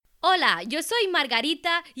Hola, yo soy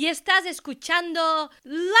Margarita y estás escuchando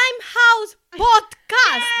Limehouse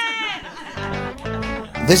Podcast.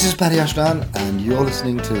 This is Paddy Ashdown, and you're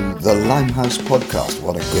listening to the Limehouse Podcast.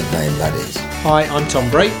 What a good name that is. Hi, I'm Tom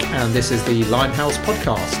Brake, and this is the Limehouse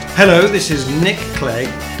Podcast. Hello, this is Nick Clegg,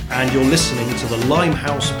 and you're listening to the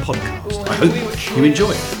Limehouse Podcast. I hope you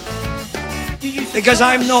enjoy it. Because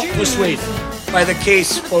I'm not persuaded by the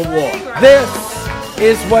case for war. This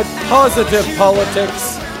is what positive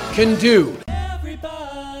politics can do.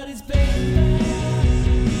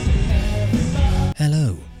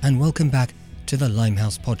 Hello, and welcome back to the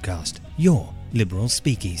Limehouse Podcast, your liberal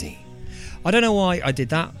speakeasy. I don't know why I did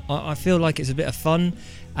that. I feel like it's a bit of fun,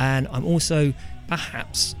 and I'm also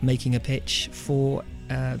perhaps making a pitch for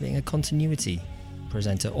being a continuity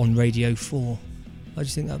presenter on Radio 4. I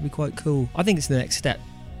just think that'd be quite cool. I think it's the next step.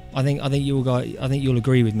 I think you'll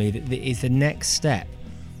agree with me that it's the next step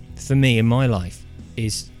for me in my life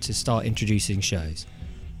is to start introducing shows.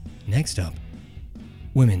 Next up,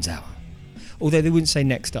 Women's Hour. Although they wouldn't say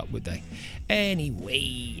next up, would they?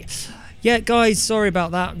 Anyway, yeah, guys, sorry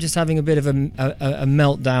about that. I'm just having a bit of a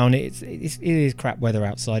meltdown. It is crap weather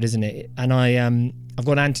outside, isn't it? And I've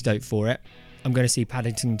got an antidote for it. I'm going to see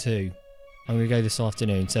Paddington 2. I'm going to go this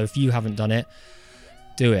afternoon. So if you haven't done it,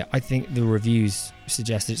 do it. I think the reviews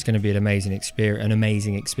suggest that it's going to be an amazing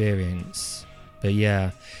experience. But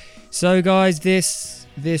yeah. So guys, this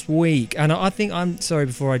week, and I think I'm sorry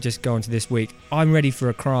before I just go on to this week, I'm ready for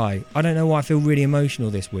a cry. I don't know why I feel really emotional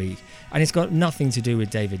this week, and it's got nothing to do with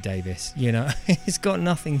David Davis, you know. It's got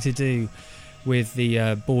nothing to do with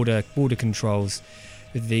the border controls,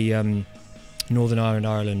 with the Northern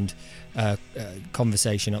Ireland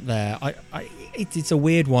conversation up there. It's a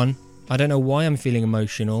weird one. I don't know why I'm feeling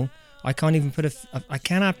emotional. I can't even I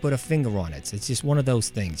cannot put a finger on it. It's just one of those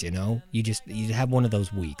things, you know. You have one of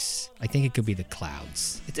those weeks. I think it could be the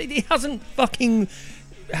clouds. It hasn't fucking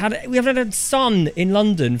we haven't had sun in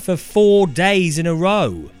London for 4 days in a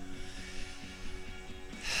row.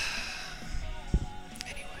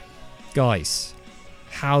 Anyway, guys,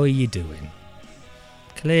 how are you doing?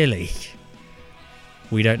 Clearly,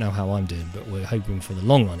 we don't know how I'm doing, but we're hoping for the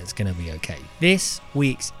long run it's going to be okay. This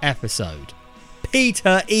week's episode,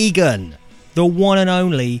 Peter Egan, the one and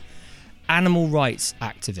only animal rights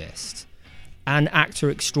activist and actor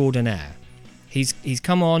extraordinaire. He's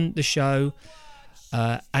come on the show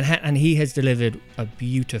and he has delivered a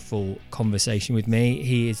beautiful conversation with me.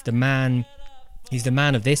 He is the man. He's the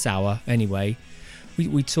man of this hour. Anyway,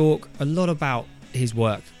 we talk a lot about his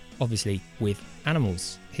work, obviously with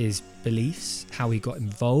animals, his beliefs, how he got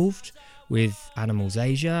involved with Animals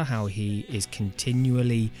Asia, how he is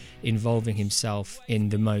continually involving himself in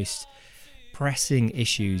the most pressing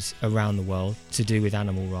issues around the world to do with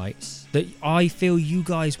animal rights that I feel you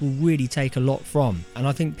guys will really take a lot from. And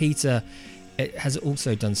I think Peter has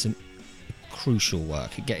also done some crucial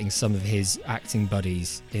work at getting some of his acting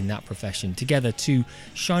buddies in that profession together to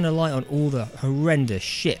shine a light on all the horrendous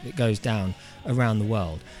shit that goes down around the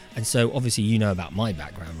world. And so obviously you know about my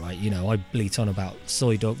background, right? You know, I bleat on about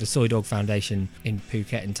the Soy Dog Foundation in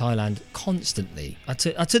Phuket in Thailand constantly. I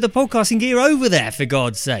took the podcasting gear over there, for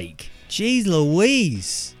God's sake. Jeez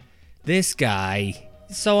Louise, this guy.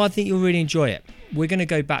 So I think you'll really enjoy it. We're going to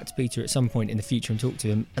go back to Peter at some point in the future and talk to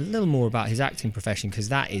him a little more about his acting profession, because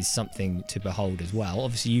that is something to behold as well.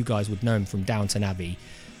 Obviously you guys would know him from Downton Abbey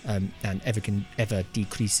and ever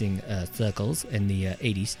decreasing circles in the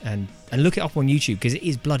 80s, and look it up on YouTube because it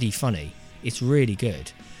is bloody funny. It's really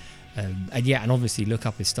good, and obviously look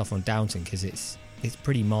up his stuff on Downton because it's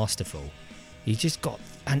pretty masterful. He's just got,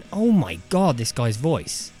 and oh my god, this guy's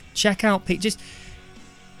voice. Check out Pete. Just,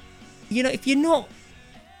 you know, if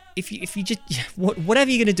you just whatever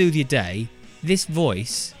you're gonna do with your day, this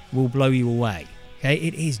voice will blow you away. Okay,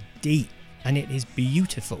 it is deep. And it is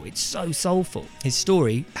beautiful. It's so soulful. His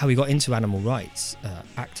story, how he got into animal rights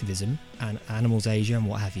activism and Animals Asia and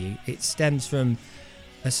what have you, it stems from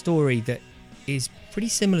a story that is pretty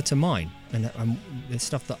similar to mine and the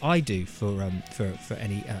stuff that I do for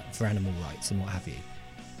animal rights and what have you.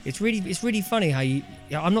 It's really funny how you.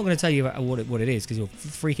 I'm not going to tell you about what it is because you'll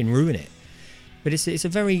freaking ruin it. But it's a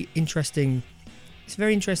very interesting. It's a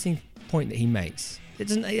very interesting point that he makes. It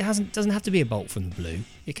doesn't have to be a bolt from the blue.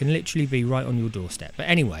 It can literally be right on your doorstep. But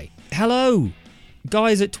anyway, hello,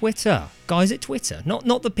 guys at Twitter.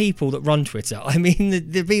 Not the people that run Twitter. I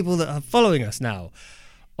mean the people that are following us now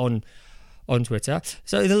on Twitter.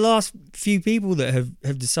 So the last few people that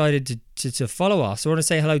have decided to follow us, I want to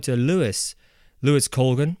say hello to Lewis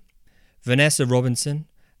Colgan, Vanessa Robinson,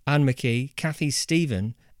 Anne McKee, Kathy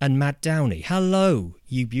Stephen, and Matt Downey. Hello,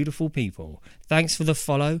 you beautiful people. Thanks for the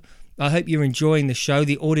follow. I hope you're enjoying the show.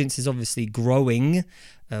 The audience is obviously growing.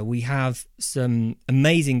 We have some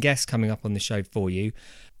amazing guests coming up on the show for you.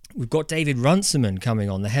 We've got David Runciman coming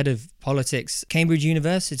on, the head of politics, Cambridge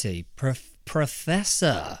University,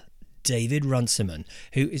 Professor David Runciman,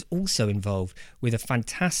 who is also involved with a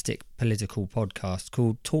fantastic political podcast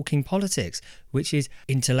called Talking Politics, which is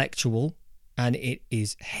intellectual and it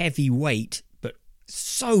is heavyweight, but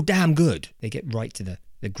so damn good. They get right to the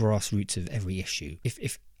grassroots of every issue.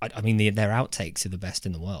 Their outtakes are the best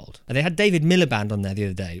in the world. And they had David Miliband on there the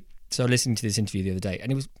other day. So I listened to this interview the other day,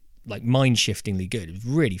 and it was like mind-shiftingly good. It was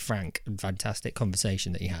really frank and fantastic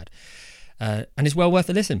conversation that he had. And it's well worth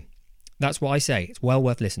a listen. That's what I say. It's well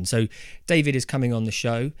worth listening. So David is coming on the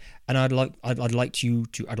show, and I'd like you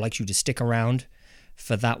to stick around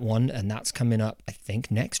for that one, and that's coming up, I think,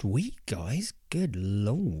 next week, guys. Good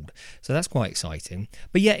Lord. So that's quite exciting.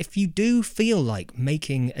 But yeah, if you do feel like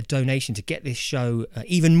making a donation to get this show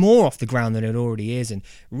even more off the ground than it already is, and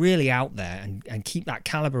really out there, and keep that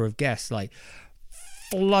caliber of guests like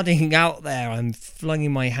flooding out there, I'm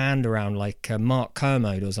flinging my hand around like Mark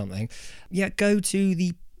Kermode or something. Yeah, go to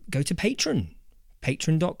Patreon,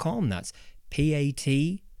 patreon.com. That's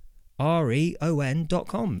patreon.com,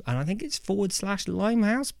 and I think it's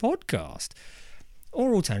 /Limehouse Podcast.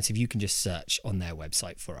 Or alternative, you can just search on their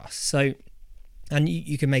website for us. So, and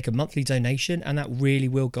you can make a monthly donation, and that really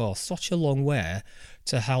will go such a long way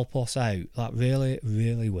to help us out. That really,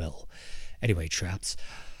 really will. Anyway, traps,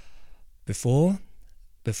 before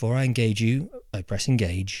I engage you, I press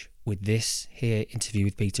engage with this here interview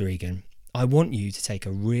with Peter Egan. I want you to take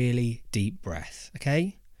a really deep breath,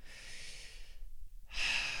 okay?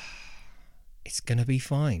 It's going to be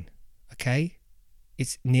fine, okay?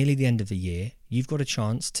 It's nearly the end of the year. You've got a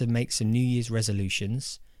chance to make some New Year's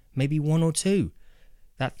resolutions, maybe one or two.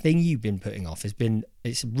 That thing you've been putting off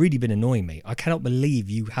it's really been annoying me. I cannot believe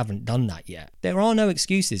you haven't done that yet. There are no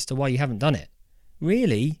excuses to why you haven't done it.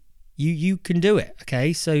 Really, you can do it,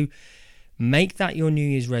 okay? So make that your New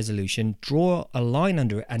Year's resolution, draw a line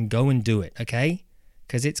under it, and go and do it, okay?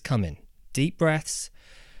 Because it's coming. Deep breaths.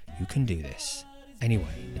 You can do this.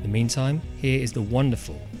 Anyway, in the meantime, here is the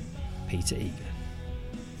wonderful Peter Egan.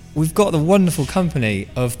 We've got the wonderful company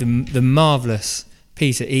of the marvellous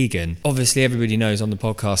Peter Egan. Obviously, everybody knows on the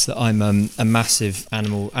podcast that I'm a massive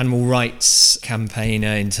animal rights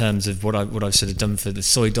campaigner in terms of what I've sort of done for the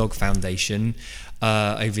Soy Dog Foundation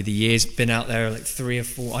over the years. Been out there like 3 or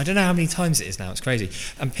 4. I don't know how many times it is now. It's crazy.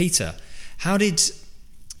 And Peter,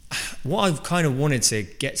 what I've kind of wanted to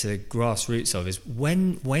get to the grassroots of is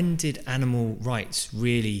when did animal rights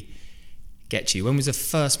really get to you? When was the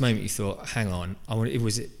first moment you thought, hang on,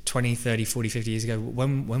 was it 20, 30, 40, 50 years ago?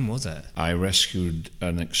 When was it? I rescued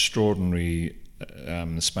an extraordinary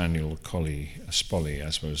spaniel collie, a spolly, I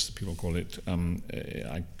suppose people call it.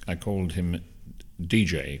 I called him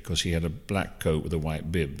DJ because he had a black coat with a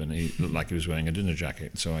white bib and he looked like he was wearing a dinner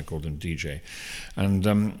jacket, so I called him DJ. And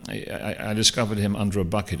I discovered him under a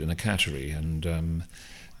bucket in a cattery, and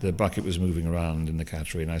the bucket was moving around in the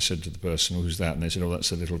cattery, and I said to the person, "Who's that?" And they said, "Oh,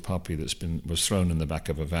 that's a little puppy was thrown in the back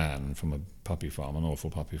of a van from a puppy farm, an awful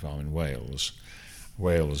puppy farm in Wales."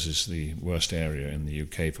 Wales is the worst area in the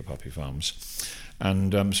UK for puppy farms.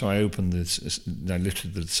 And so I opened this, I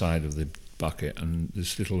lifted the side of the bucket, and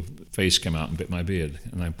this little face came out and bit my beard,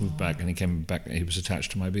 and I moved back, and he came back, he was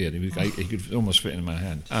attached to my beard. He could almost fit in my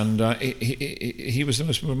hand. And he was the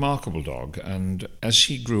most remarkable dog, and as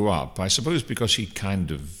he grew up, I suppose because he kind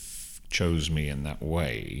of chose me in that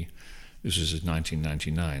way, this was in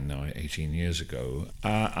 1999, now 18 years ago,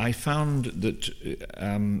 I found that,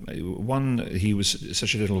 he was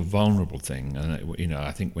such a little vulnerable thing, and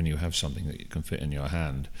I think when you have something that can fit in your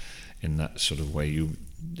hand in that sort of way,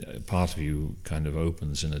 part of you kind of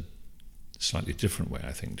opens in a slightly different way,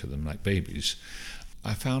 I think, to them, like babies.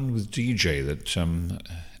 I found with DJ that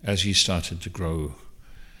as he started to grow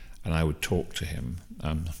and I would talk to him,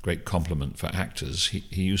 great compliment for actors,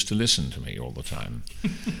 he used to listen to me all the time.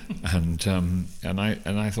 and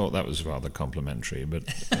I thought that was rather complimentary. But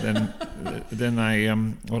then I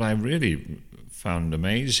what I really found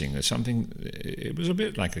amazing is something, it was a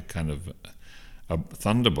bit like a kind of a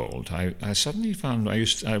thunderbolt. I suddenly found I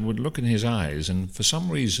would look in his eyes, and for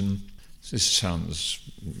some reason, this sounds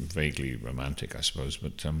vaguely romantic, I suppose,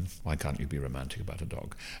 but why can't you be romantic about a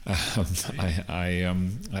dog?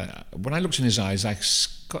 When I looked in his eyes, I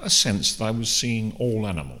got a sense that I was seeing all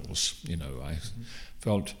animals.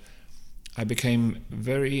 I became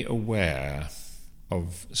very aware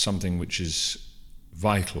of something which is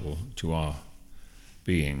vital to our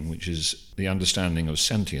being, which is the understanding of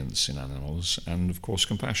sentience in animals and, of course,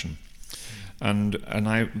 compassion. And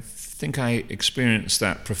I think I experienced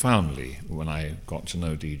that profoundly when I got to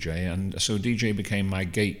know DJ, and so DJ became my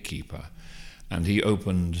gatekeeper, and he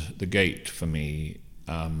opened the gate for me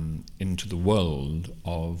into the world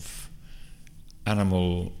of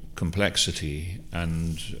animal complexity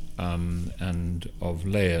and of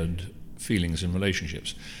layered feelings and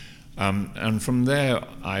relationships. And from there,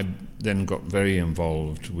 I then got very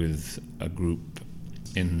involved with a group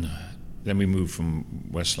then we moved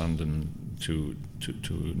from West London to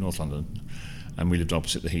North London, and we lived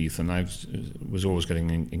opposite the Heath, and I was always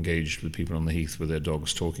getting engaged with people on the Heath with their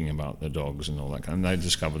dogs, talking about their dogs and all that kind of, and I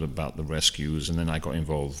discovered about the rescues, and then I got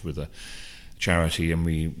involved with a charity, and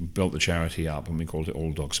we built the charity up, and we called it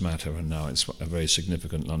All Dogs Matter, and now it's a very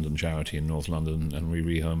significant London charity in North London, and we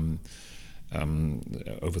rehome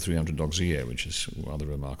over 300 dogs a year, which is rather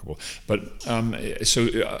remarkable. But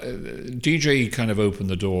DJ kind of opened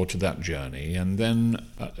the door to that journey, and then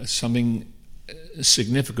something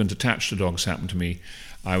significant attached to dogs happened to me.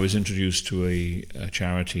 I was introduced to a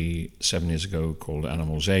charity 7 years ago called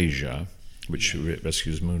Animals Asia, which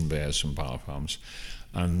rescues moon bears from power farms.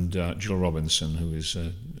 And Jill Robinson, who is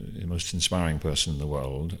the most inspiring person in the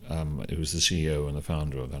world, who was the CEO and the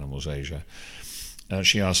founder of Animals Asia,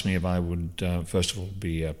 she asked me if I would, first of all,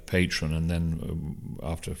 be a patron, and then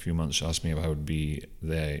after a few months asked me if I would be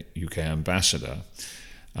their UK ambassador.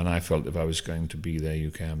 And I felt if I was going to be their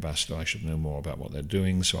UK ambassador, I should know more about what they're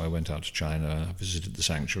doing. So I went out to China, visited the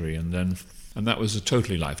sanctuary, and that was a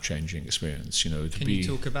totally life-changing experience. You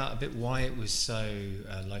talk about a bit why it was so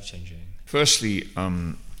life-changing? Firstly,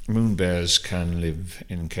 moon bears can live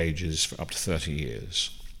in cages for up to 30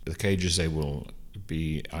 years. The cages they will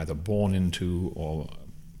be either born into or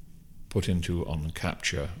put into on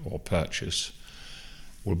capture or purchase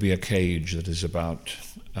will be a cage that is about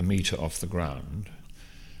a metre off the ground.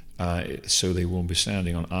 So they will be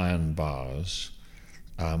standing on iron bars.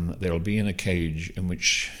 They'll be in a cage in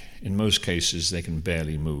which, in most cases, they can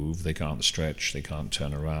barely move, they can't stretch, they can't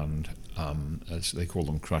turn around, as they call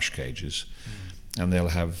them crush cages. And they'll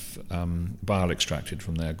have bile extracted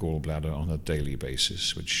from their gallbladder on a daily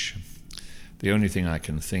basis, which the only thing I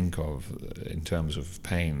can think of in terms of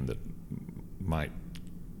pain that might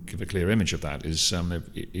give a clear image of that is,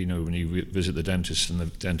 when you visit the dentist and the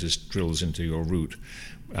dentist drills into your root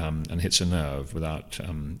and hits a nerve without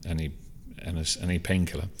any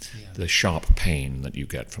painkiller, the sharp pain that you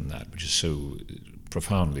get from that, which is so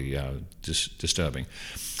profoundly disturbing.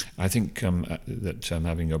 I think that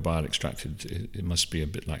having your bile extracted, it must be a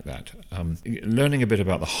bit like that. Learning a bit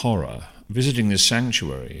about the horror, visiting this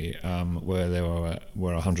sanctuary where there were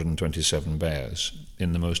 127 bears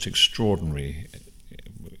in the most extraordinary,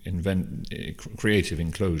 creative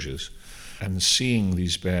enclosures, and seeing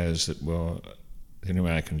these bears that were, the only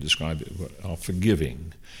way I can describe it, are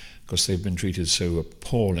forgiving, because they've been treated so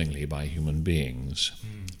appallingly by human beings.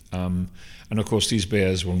 And of course these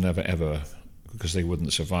bears will never ever, because they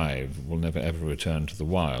wouldn't survive, will never ever return to the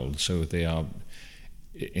wild, so they are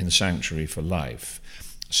in sanctuary for life.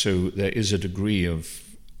 So there is a degree of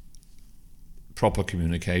proper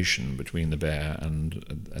communication between the bear and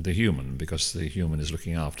the human, because the human is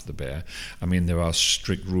looking after the bear. I mean, there are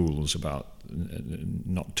strict rules about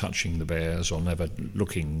not touching the bears, or never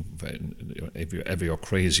looking, if you're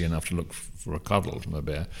crazy enough to look for a cuddle from a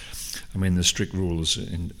bear. I mean, the strict rules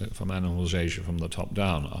from Animals Asia from the top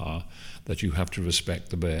down are that you have to respect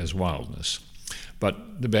the bear's wildness.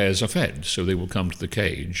 But the bears are fed, so they will come to the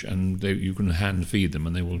cage, and you can hand feed them,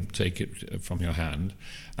 and they will take it from your hand.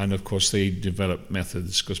 And of course, they develop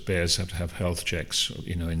methods, because bears have to have health checks,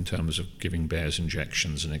 in terms of giving bears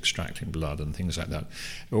injections and extracting blood and things like that.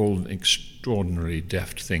 All extraordinary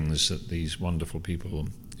deft things that these wonderful people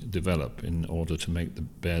develop in order to make the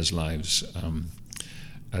bears' lives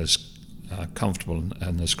as comfortable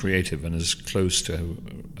and as creative and as close to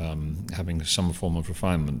having some form of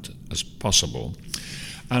refinement as possible.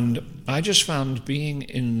 And I just found, being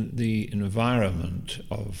in the environment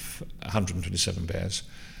of 127 bears,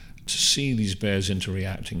 to see these bears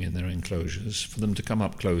interacting in their enclosures, for them to come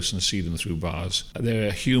up close and see them through bars,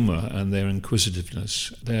 their humour and their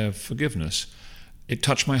inquisitiveness, their forgiveness, it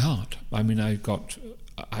touched my heart. I mean, it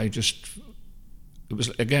was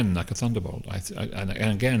again like a thunderbolt. And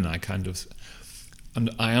again, I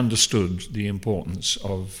understood the importance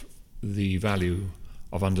of the value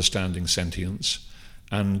of understanding sentience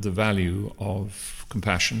and the value of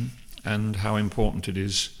compassion, and how important it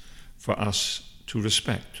is for us to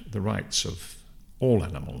respect the rights of all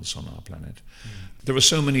animals on our planet. There were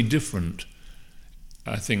so many different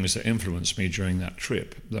things that influenced me during that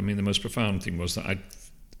trip. I mean, the most profound thing was that I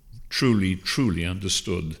truly, truly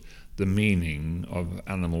understood the meaning of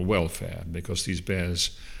animal welfare, because these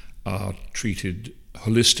bears are treated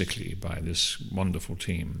holistically by this wonderful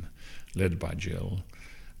team led by Jill.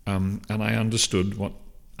 And I understood what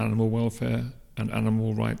animal welfare and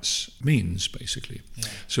animal rights means, basically. Yeah.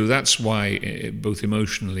 So that's why, both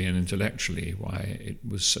emotionally and intellectually, why it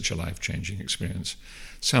was such a life-changing experience.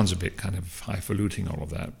 Sounds a bit kind of highfalutin, all of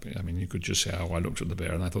that. I mean, you could just say, I looked at the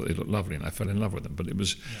bear and I thought they looked lovely and I fell in love with them. But it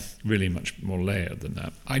was really much more layered than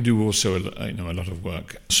that. I do also, a lot of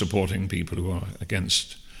work supporting people who are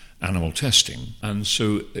against animal testing. And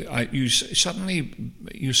so you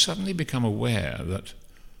suddenly become aware that,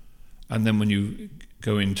 and then when you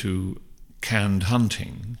go into canned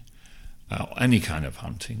hunting, any kind of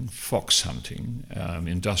hunting, fox hunting,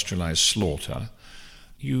 industrialized slaughter,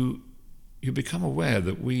 you become aware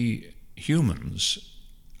that we humans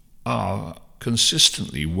are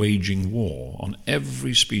consistently waging war on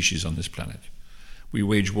every species on this planet. We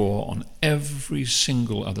wage war on every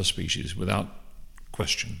single other species without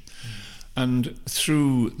question. And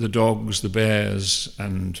through the dogs, the bears,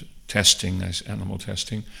 and testing, animal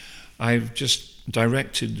testing, I've just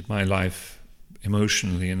directed my life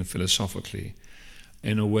emotionally and philosophically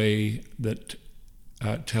in a way that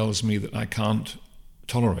tells me that I can't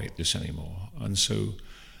tolerate this anymore. And so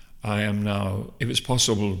I am now, if it's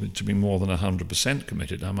possible to be more than 100%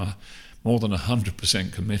 committed, I'm more than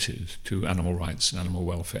 100% committed to animal rights and animal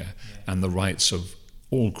welfare and the rights of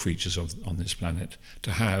all creatures on this planet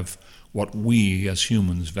to have what we as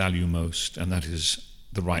humans value most, and that is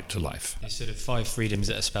the right to life. These sort of 5 freedoms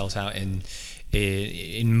that are spelt out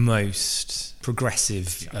in most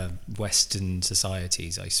progressive Western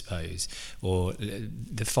societies, I suppose, or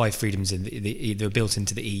the 5 freedoms they're built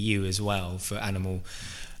into the EU as well for animal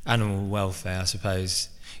welfare, I suppose,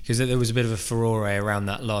 because there was a bit of a furore around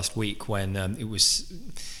that last week when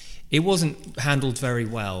it wasn't handled very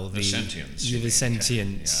well. The sentience. The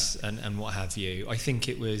sentience and what have you. I think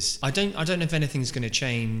it was. I don't know if anything's going to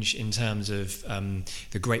change in terms of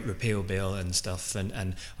the Great Repeal Bill and stuff.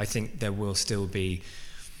 And I think there will still be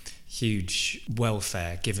huge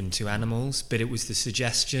welfare given to animals. But it was the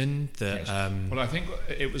suggestion that. Yes. Well, I think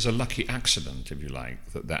it was a lucky accident, if you like,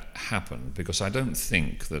 that happened, because I don't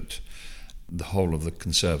think that the whole of the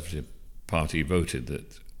Conservative Party voted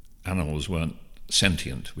that animals weren't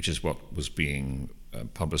sentient, which is what was being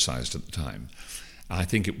publicised at the time. I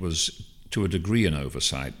think it was to a degree an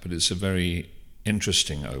oversight, but it's a very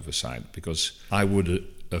interesting oversight, because I would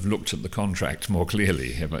have looked at the contract more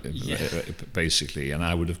clearly, basically, and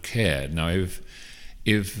I would have cared. Now,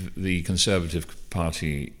 if the Conservative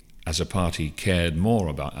Party as a party cared more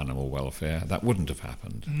about animal welfare, that wouldn't have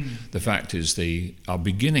happened. The fact is they are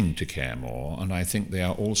beginning to care more, and I think they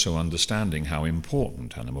are also understanding how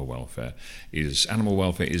important animal welfare is. Animal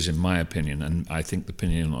welfare is, in my opinion, and I think the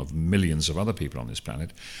opinion of millions of other people on this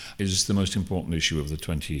planet, is the most important issue of the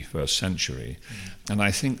 21st century. And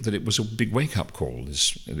I think that it was a big wake-up call,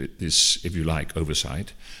 this, if you like,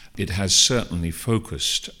 oversight. It has certainly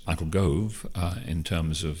focused Uncle Gove in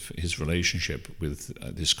terms of his relationship with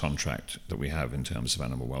this contract that we have in terms of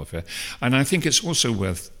animal welfare. And I think it's also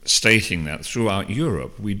worth stating that throughout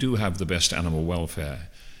Europe, we do have the best animal welfare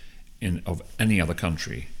of any other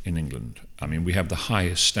country in England. I mean, we have the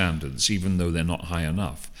highest standards, even though they're not high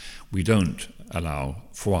enough. We don't allow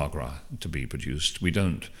foie gras to be produced. We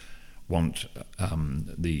don't want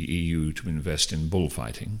the EU to invest in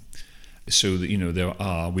bullfighting. So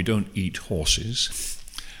that, we don't eat horses.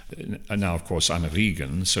 And now, of course, I'm a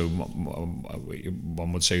vegan, so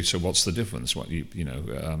one would say, so what's the difference? We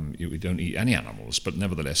don't eat any animals, but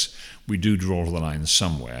nevertheless, we do draw the line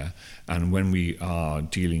somewhere. And when we are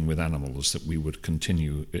dealing with animals that we would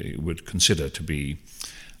consider to be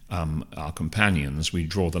our companions, we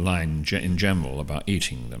draw the line in general about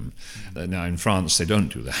eating them. Now, in France, they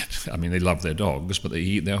don't do that. I mean, they love their dogs, but they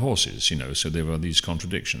eat their horses, so there are these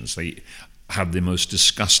contradictions. They have the most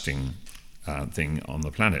disgusting thing on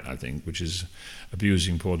the planet, I think, which is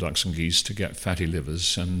abusing poor ducks and geese to get fatty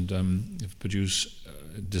livers and produce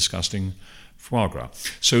disgusting foie gras.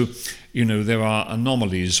 So, there are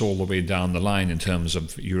anomalies all the way down the line in terms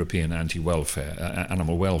of European anti-welfare,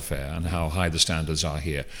 animal welfare, and how high the standards are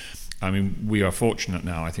here. I mean, we are fortunate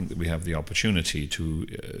now, I think, that we have the opportunity to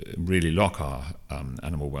really lock our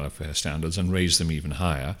animal welfare standards and raise them even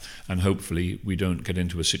higher. And hopefully we don't get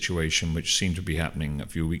into a situation which seemed to be happening a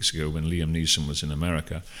few weeks ago when Liam Neeson was in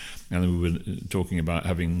America. And we were talking about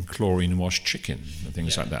having chlorine-washed chicken and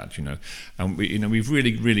things like that, And we've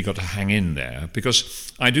really, really got to hang in there.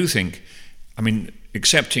 Because I do think,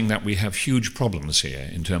 accepting that we have huge problems here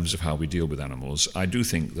in terms of how we deal with animals, I do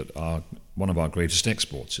think that one of our greatest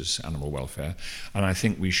exports is animal welfare, and I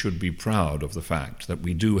think we should be proud of the fact that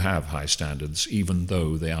we do have high standards, even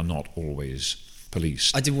though they are not always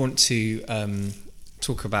policed. I did want to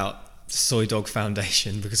talk about the Soy Dog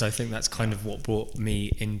Foundation, because I think that's kind of what brought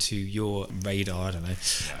me into your radar, I don't know.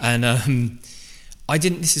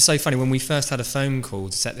 And this is so funny, when we first had a phone call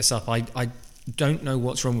to set this up, I don't know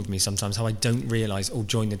what's wrong with me sometimes, how I don't realise or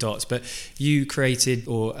join the dots, but you created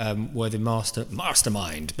or were the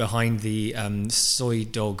mastermind behind the Soy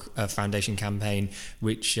Dog Foundation campaign,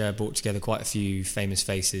 which brought together quite a few famous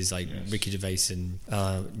faces like Ricky Gervais and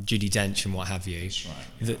Judi Dench and what have you. That's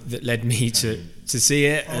right. That led me to see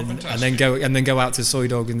it and then go out to Soy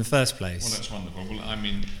Dog in the first place. Well, that's wonderful.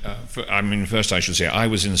 Well, first I should say I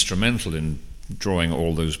was instrumental in drawing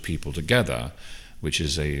all those people together, which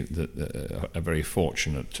is a very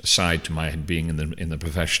fortunate side to my being in the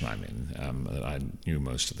profession I'm in. I knew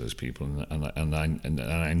most of those people, and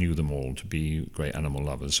I knew them all to be great animal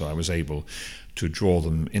lovers. So I was able to draw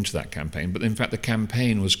them into that campaign. But in fact, the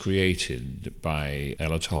campaign was created by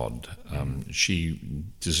Ella Todd. She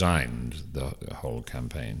designed the whole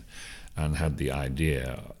campaign and had the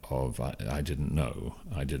idea of I didn't know.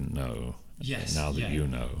 Yes. Now that you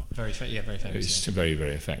know, very famous. It's very,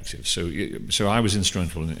 very effective. So I was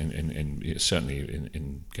instrumental in certainly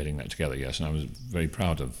in getting that together. Yes, and I was very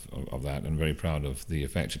proud of that, and very proud of the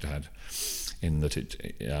effect it had, in that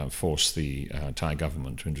it forced the Thai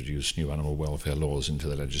government to introduce new animal welfare laws into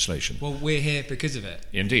the legislation. Well, we're here because of it.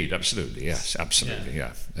 Indeed, absolutely, yes, absolutely,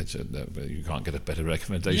 yeah. It's you can't get a better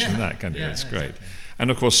recommendation than that, can you? It's great. Exactly. And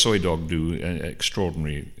of course, Soy Dog do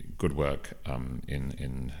extraordinary good work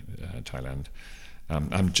in Thailand.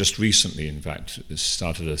 I'm just recently, in fact,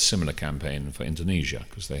 started a similar campaign for Indonesia,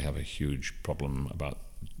 because they have a huge problem about.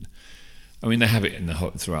 I mean, they have it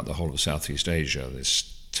throughout the whole of Southeast Asia.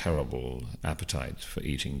 This terrible appetite for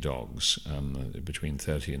eating dogs. Between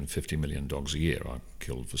 30 and 50 million dogs a year are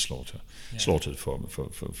killed for slaughtered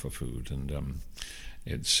for food, and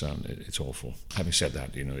it's awful. Having said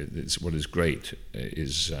that, what is great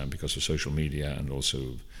is because of social media and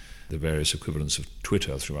also the various equivalents of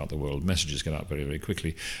Twitter throughout the world, messages get out very, very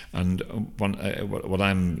quickly. And what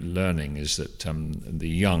I'm learning is that the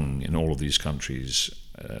young in all of these countries,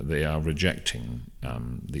 they are rejecting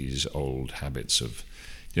these old habits of,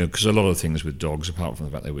 because a lot of things with dogs, apart from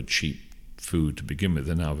the fact they were cheap food to begin with,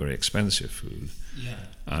 they're now very expensive food. Yeah.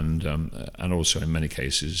 And also in many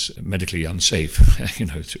cases medically unsafe.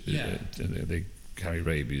 They carry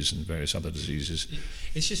rabies and various other diseases.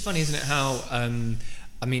 It's just funny, isn't it, how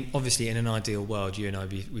I mean, obviously, in an ideal world, you and I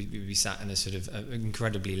we'd be sat in a sort of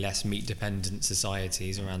incredibly less meat-dependent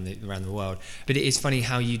societies around the world. But it is funny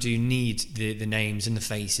how you do need the names and the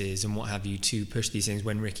faces and what have you to push these things.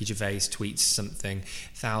 When Ricky Gervais tweets something,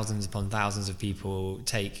 thousands upon thousands of people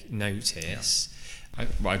take notice. Yeah.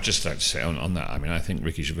 I'd just like to say on that, I mean, I think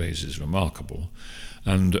Ricky Gervais is remarkable.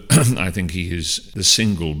 And I think he is the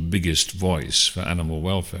single biggest voice for animal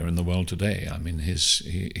welfare in the world today. I mean,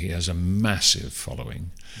 he has a massive following.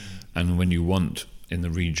 And when you want, in the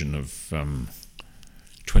region of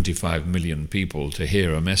 25 million people to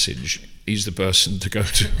hear a message, he's the person to go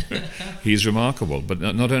to. He's remarkable. But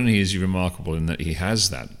not only is he remarkable in that he has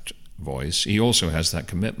that voice, he also has that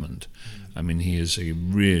commitment. I mean, he is a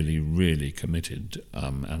really, really committed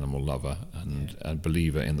animal lover and a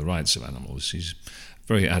believer in the rights of animals. He's a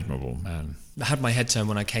very admirable man. I had my head turned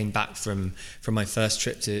when I came back from my first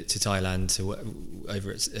trip to Thailand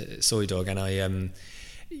over at Soy Dog, and I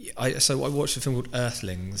watched a film called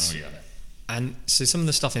Earthlings. Oh yeah. And so some of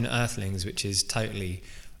the stuff in Earthlings, which is totally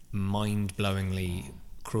mind-blowingly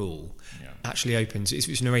cruel, actually opens. It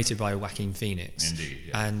was narrated by Joaquin Phoenix. Indeed,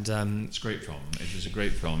 yeah. And it's a great film. It is a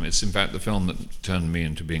great film. It's in fact the film that turned me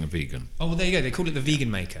into being a vegan. Oh, well, there you go. They called it The Vegan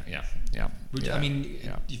Maker. Yeah. I mean,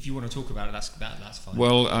 if you want to talk about it, that's fine.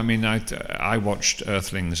 Well, I mean, I watched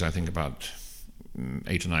Earthlings, I think about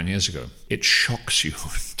 8 or 9 years ago. It shocks you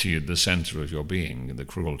to the centre of your being, the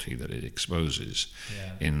cruelty that it exposes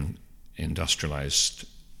in industrialised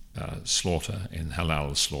slaughter, in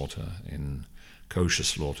halal slaughter, in kosher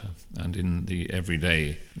slaughter, and in the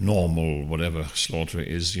everyday normal whatever slaughter it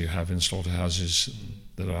is you have in slaughterhouses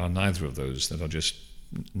that are neither of those, that are just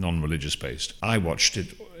non-religious based. I watched it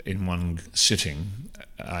in one sitting.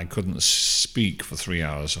 I couldn't speak for 3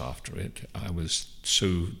 hours after it. I was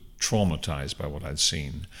so traumatized by what I'd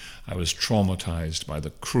seen. I was traumatized by the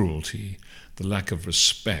cruelty, the lack of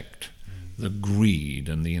respect, the greed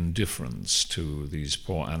and the indifference to these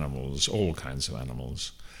poor animals, all kinds of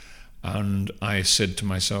animals. And I said to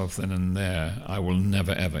myself then and there, I will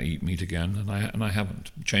never ever eat meat again, and I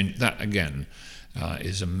haven't. Change that again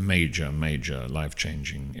is a major, major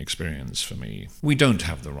life-changing experience for me. We don't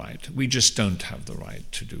have the right. We just don't have the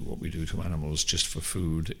right to do what we do to animals just for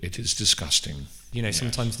food. It is disgusting.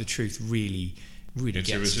 Sometimes the truth really it's gets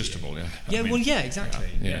irresistible. you. Exactly.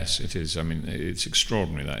 Yes, it is. I mean, it's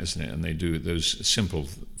extraordinary, that, isn't it? And they do those simple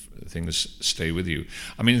things stay with you.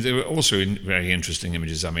 I mean, there were also very interesting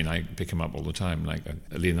images. I mean, I pick them up all the time, like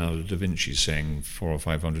Leonardo da Vinci saying 400 or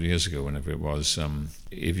 500 years ago, whenever it was,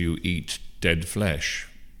 if you eat dead flesh,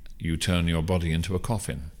 you turn your body into a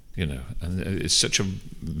coffin, and it's such a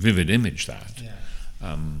vivid image, that. Yeah.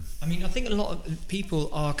 I mean, I think a lot of people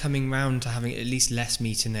are coming round to having at least less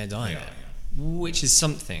meat in their diet, which is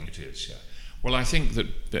something. It is, yeah. Well, I think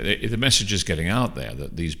that the message is getting out there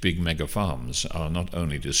that these big mega farms are not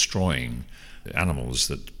only destroying animals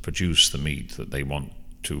that produce the meat that they want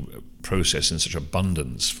to process in such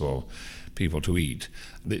abundance for people to eat,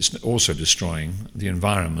 it's also destroying the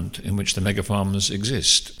environment in which the mega farms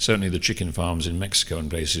exist. Certainly the chicken farms in Mexico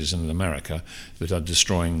and places in America that are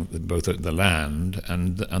destroying both the land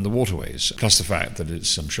and the waterways. Plus the fact that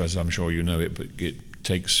as I'm sure you know it, but it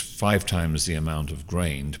takes 5 times the amount of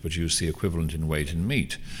grain to produce the equivalent in weight in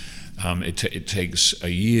meat. It takes a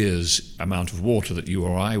year's amount of water that you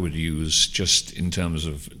or I would use just in terms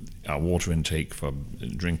of our water intake for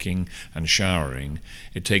drinking and showering.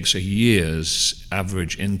 It takes a year's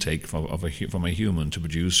average intake from a human to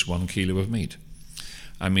produce 1 kilo of meat.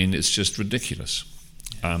 I mean, it's just ridiculous.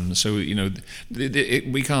 So,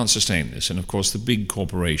 we can't sustain this. And, of course, the big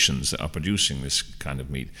corporations that are producing this kind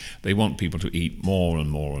of meat, they want people to eat more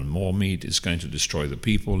and more and more meat. It's going to destroy the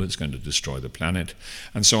people. It's going to destroy the planet.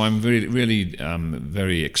 And so I'm really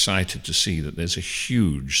very excited to see that there's a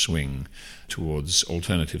huge swing towards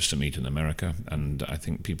alternatives to meat in America. And I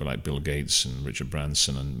think people like Bill Gates and Richard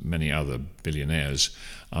Branson and many other billionaires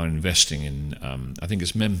are investing in, I think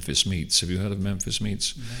it's Memphis Meats. Have you heard of Memphis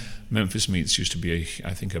Meats? No. Memphis Meats used to be,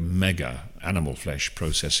 I think, a mega animal flesh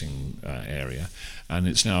processing area, and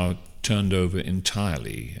it's now turned over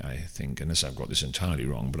entirely, I think, unless I've got this entirely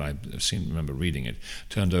wrong, but I remember reading it,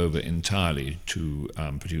 turned over entirely to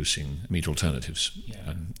producing meat alternatives.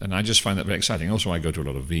 Yeah. And I just find that very exciting. Also, I go to a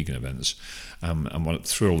lot of vegan events, and what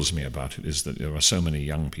thrills me about it is that there are so many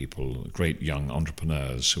young people, great young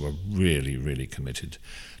entrepreneurs who are really, really committed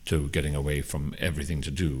to getting away from everything to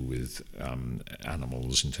do with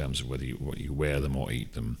animals in terms of whether you wear them or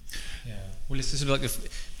eat them. Yeah. Well, it's sort of like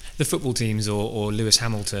the football teams or Lewis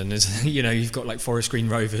Hamilton, as you've got like Forest Green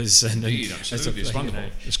Rovers and absolutely, it's wonderful.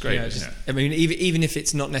 It's great, isn't it? I mean, even if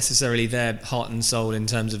it's not necessarily their heart and soul in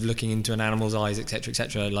terms of looking into an animal's eyes,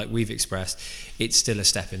 etc., like we've expressed, it's still a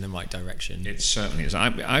step in the right direction. It certainly is.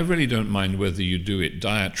 I really don't mind whether you do it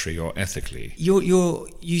dietary or ethically.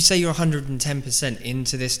 You say you're 110%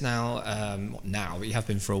 into this now. Now, but you have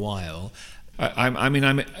been for a while. I mean,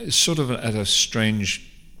 I'm sort of at a strange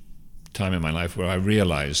time in my life where I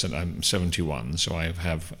realise that I'm 71, so I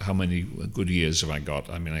have, how many good years have I got?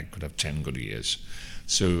 I mean, I could have 10 good years.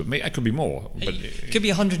 So I could be more. But it could be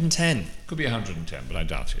 110. Could be 110, but I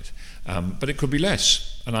doubt it. But it could be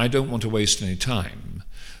less, and I don't want to waste any time.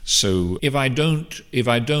 So if I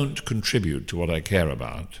don't contribute to what I care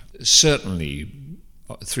about, certainly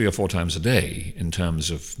 3 or 4 times a day in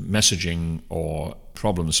terms of messaging or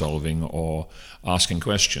problem solving or asking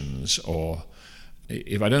questions, or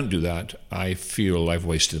if I don't do that, I feel I've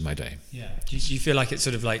wasted my day. Yeah. Do you feel like it's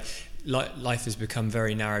sort of like life has become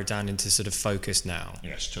very narrowed down into sort of focus now?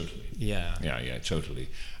 Yes, totally. Yeah. Yeah, totally.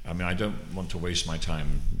 I mean, I don't want to waste my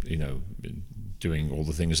time, doing all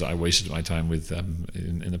the things that I wasted my time with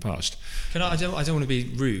in the past. I don't want to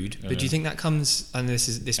be rude, but do you think that comes? And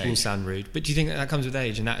this will sound rude, but do you think that comes with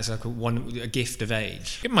age, and that is like a gift of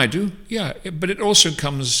age? It might do, yeah. But it also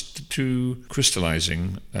comes to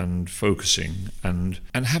crystallizing and focusing and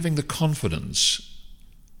having the confidence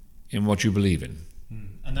in what you believe in.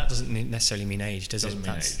 And that doesn't necessarily mean age, does it?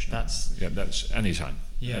 That's any time.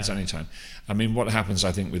 Yeah. That's any time. I mean, what happens,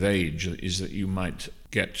 I think, with age is that you might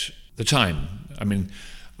get the time. I mean,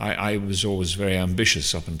 I was always very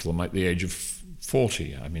ambitious up until the age of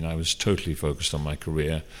 40. I mean, I was totally focused on my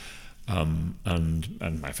career and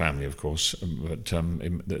my family, of course. But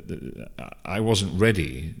I wasn't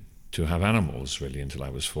ready to have animals really until I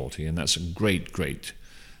was 40, and that's a great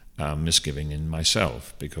misgiving in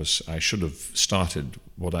myself, because I should have started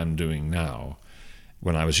what I'm doing now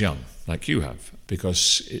when I was young, like you have,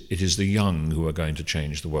 because it is the young who are going to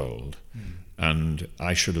change the world. And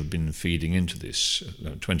I should have been feeding into this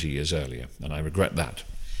 20 years earlier, and I regret that.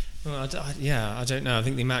 Well, I don't know. I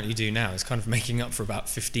think the amount you do now is kind of making up for about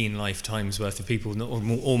 15 lifetimes worth of people, or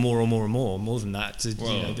more than that.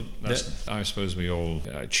 Well, I suppose we all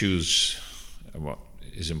choose what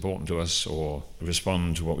is important to us, or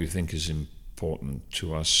respond to what we think is important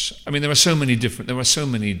to us. I mean, there are so many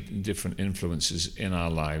different influences in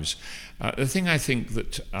our lives. The thing I think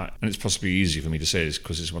that, and it's possibly easy for me to say this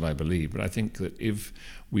because it's what I believe, but I think that if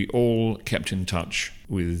we all kept in touch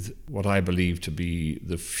with what I believe to be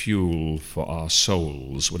the fuel for our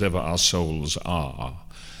souls, whatever our souls are,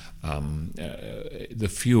 the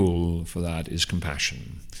fuel for that is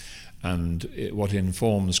compassion. And what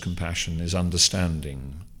informs compassion is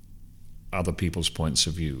understanding other people's points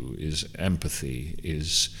of view, is empathy,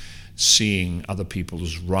 is seeing other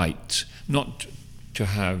people's right, not to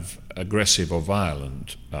have aggressive or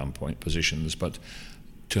violent positions, but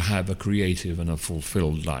to have a creative and a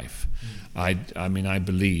fulfilled life. I mean, I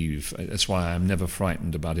believe, that's why I'm never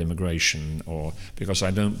frightened about immigration, or because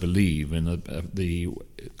I don't believe in the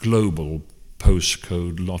global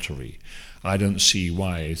postcode lottery. I don't see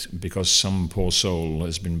why, because some poor soul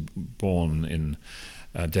has been born in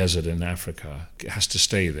a desert in Africa, has to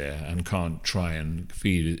stay there and can't try and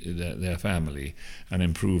feed their family and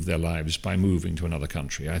improve their lives by moving to another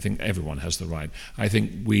country. I think everyone has the right. I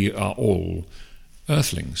think we are all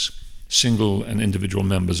earthlings, single and individual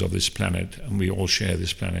members of this planet, and we all share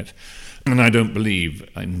this planet. And I don't believe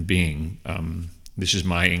in being, this is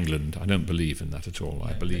my England. I don't believe in that at all.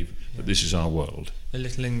 I believe that this is our world. The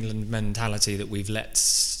Little England mentality that we've let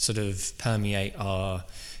sort of permeate our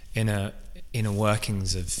inner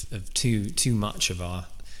workings of too much of our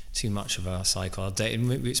cycle.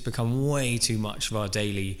 It's become way too much of our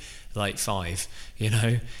daily five,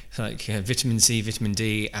 like vitamin C, vitamin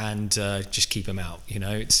D, and just keep them out.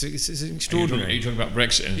 It's extraordinary. Are you talking about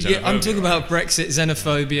Brexit and xenophobia? Yeah, I'm talking about Brexit,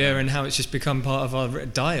 xenophobia, and how it's just become part of our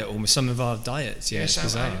diet, or some of our diets. Yeah, yes,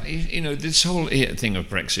 this whole thing of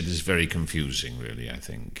Brexit is very confusing, really. I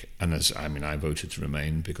think, and I voted to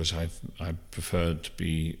remain because I prefer to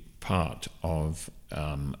be part of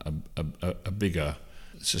a bigger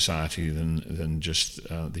society than just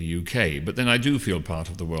the UK, but then I do feel part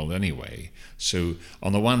of the world anyway. So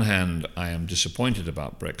on the one hand, I am disappointed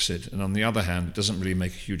about Brexit, and on the other hand, it doesn't really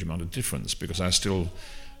make a huge amount of difference because I still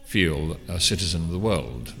feel a citizen of the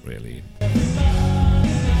world, really.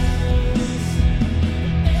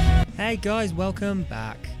 Hey guys, welcome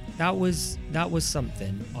back. That was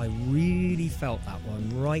something. I really felt that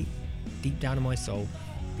one right deep down in my soul.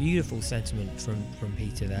 Beautiful sentiment from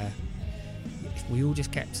Peter there. If we all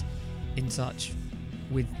just kept in touch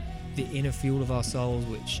with the inner fuel of our souls,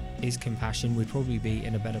 which is compassion, we'd probably be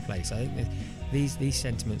in a better place. I think that these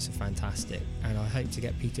sentiments are fantastic, and I hope to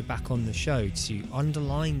get Peter back on the show to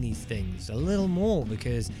underline these things a little more,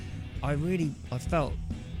 because I felt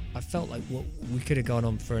like we could have gone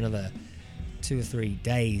on for another 2 or 3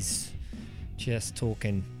 days just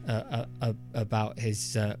talking about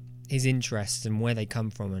his interests and where they come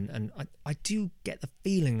from, and I do get the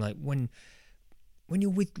feeling like when you're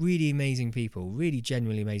with really amazing people, really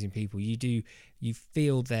genuinely amazing people, you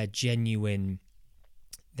feel their genuine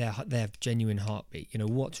heartbeat.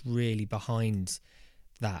 What's really behind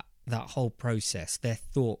that whole process, their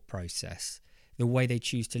thought process, the way they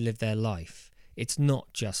choose to live their life. It's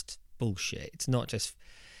not just bullshit. It's not just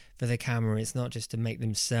for the camera. It's not just to make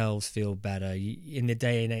themselves feel better. In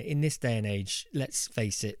this day and age, let's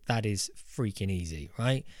face it, that is freaking easy,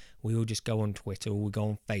 right? We all just go on Twitter, or we go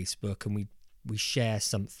on Facebook, and we share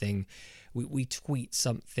something, we tweet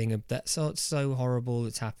something that's so horrible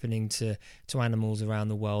that's happening to animals around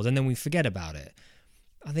the world, and then we forget about it.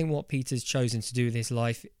 I think what Peter's chosen to do with his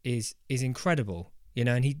life is incredible,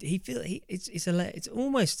 and it's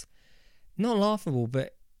almost not laughable,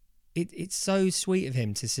 but it's so sweet of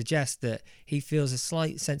him to suggest that he feels a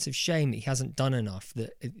slight sense of shame that he hasn't done enough,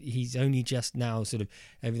 that he's only just now sort of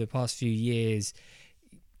over the past few years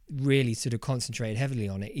really sort of concentrated heavily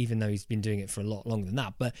on it, even though he's been doing it for a lot longer than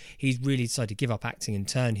that. But he's really decided to give up acting and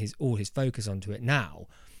turn all his focus onto it now.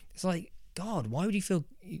 It's like, God, why would he feel?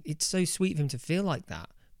 It's so sweet of him to feel like that.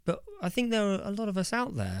 But I think there are a lot of us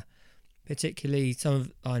out there, particularly some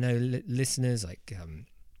of I know listeners like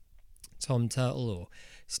Tom Turtle or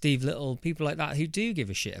Steve Little, people like that who do give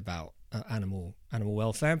a shit about animal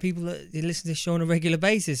welfare, and people that listen to this show on a regular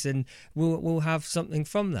basis and will have something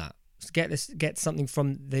from that. Get something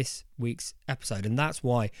from this week's episode, and that's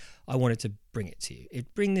why I wanted to bring it to you.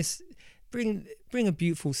 Bring a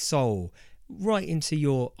beautiful soul right into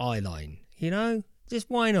your eye line, just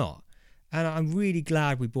why not? And I'm really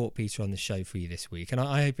glad we brought Peter on the show for you this week, and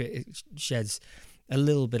I hope it sheds a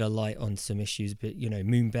little bit of light on some issues. But, you know,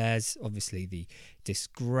 moon bears, obviously the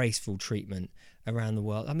disgraceful treatment around the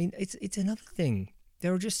world. I mean, it's another thing.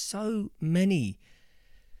 There are just so many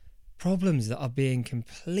problems that are being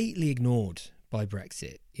completely ignored by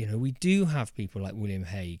Brexit. You know, we do have people like William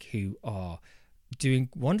Hague who are doing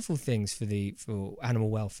wonderful things for animal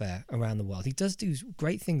welfare around the world. He does do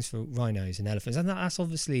great things for rhinos and elephants, and that's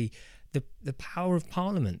obviously the power of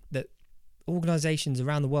Parliament, that organisations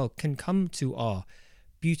around the world can come to our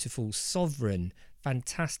beautiful, sovereign,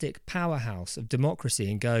 fantastic powerhouse of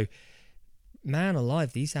democracy and go, man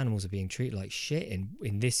alive, these animals are being treated like shit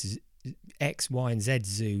in this X, Y and Z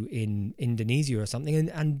zoo in Indonesia or something,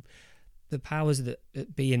 and the powers that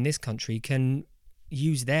be in this country can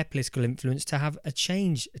use their political influence to have a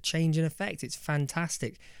change in effect. It's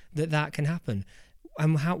fantastic that can happen.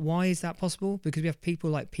 And why is that possible? Because we have people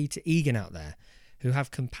like Peter Egan out there who have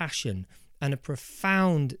compassion and a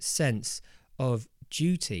profound sense of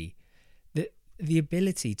duty, the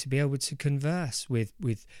ability to be able to converse with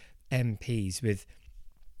MPs, with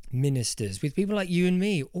ministers, with people like you and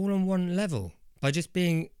me, all on one level, by just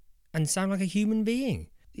being and sound like a human being.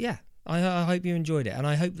 Yeah, I hope you enjoyed it, and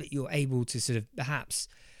I hope that you're able to sort of perhaps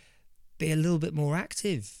be a little bit more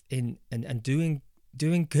active in and doing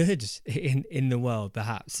good in the world,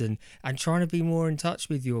 perhaps, and trying to be more in touch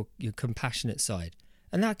with your compassionate side.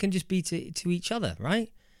 And that can just be to each other,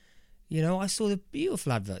 right? You know, I saw the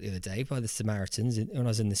beautiful advert the other day by the Samaritans when I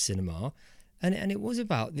was in the cinema, and it was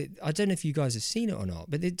about, I don't know if you guys have seen it or not,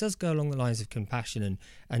 but it does go along the lines of compassion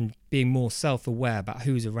and being more self-aware about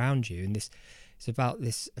who's around you. And it's about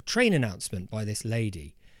a train announcement by this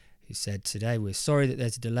lady who said, today we're sorry that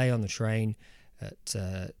there's a delay on the train,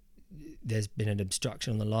 that there's been an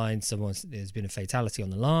obstruction on the line, there's been a fatality on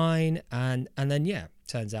the line, and then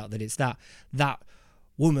turns out that it's that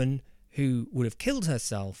woman who would have killed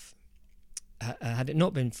herself had it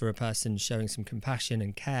not been for a person showing some compassion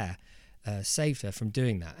and care, saved her from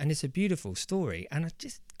doing that. And it's a beautiful story, and it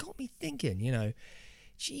just got me thinking, you know,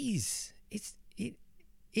 geez,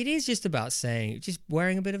 it is just about just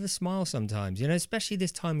wearing a bit of a smile sometimes, you know, especially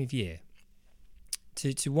this time of year,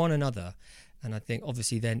 to one another. And I think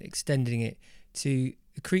obviously then extending it to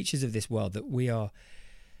the creatures of this world, that we are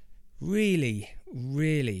really,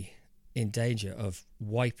 really in danger of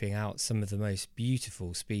wiping out some of the most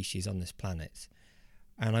beautiful species on this planet.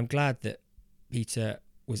 And I'm glad that Peter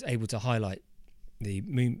was able to highlight the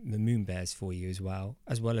moon bears for you as well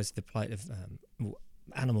as the plight of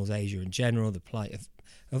Animals Asia in general, the plight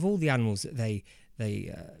of all the animals that they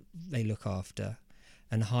look after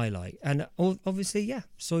and highlight. And obviously, the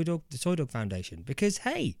Soy Dog Foundation, because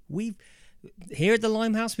hey, here at the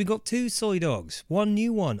Limehouse, we got 2 soy dogs. One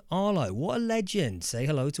new one, Arlo. What a legend. Say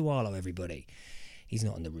hello to Arlo, everybody. He's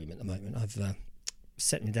not in the room at the moment. I've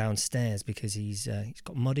set him downstairs because he's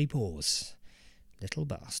got muddy paws. Little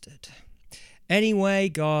bastard. Anyway,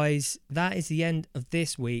 guys, that is the end of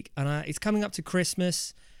this week. And it's coming up to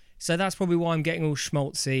Christmas, so that's probably why I'm getting all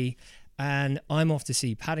schmaltzy. And I'm off to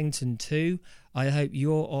see Paddington 2. I hope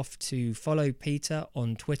you're off to follow Peter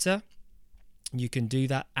on Twitter. You can do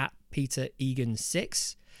that at Peter Egan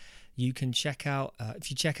 6. You can check out,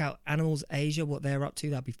 if you check out Animals Asia, what they're up to,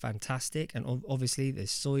 that'd be fantastic. And obviously the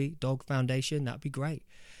Soy Dog Foundation, that'd be great.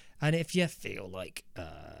 And if you feel like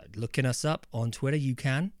looking us up on Twitter, you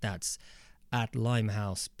can. That's at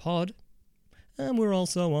Limehouse Pod. And we're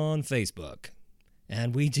also on Facebook.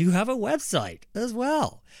 And we do have a website as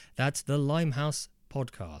well. That's the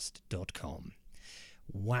limehousepodcast.com.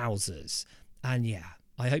 Wowzers. And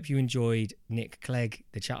I hope you enjoyed Nick Clegg,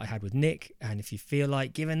 the chat I had with Nick. And if you feel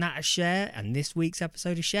like giving that a share and this week's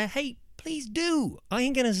episode a share, hey, please do. I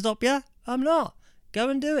ain't going to stop you. I'm not. Go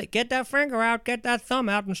and do it. Get that finger out, get that thumb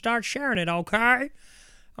out, and start sharing it, okay?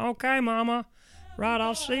 Okay, mama. Right,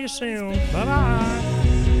 I'll see you soon. Bye-bye.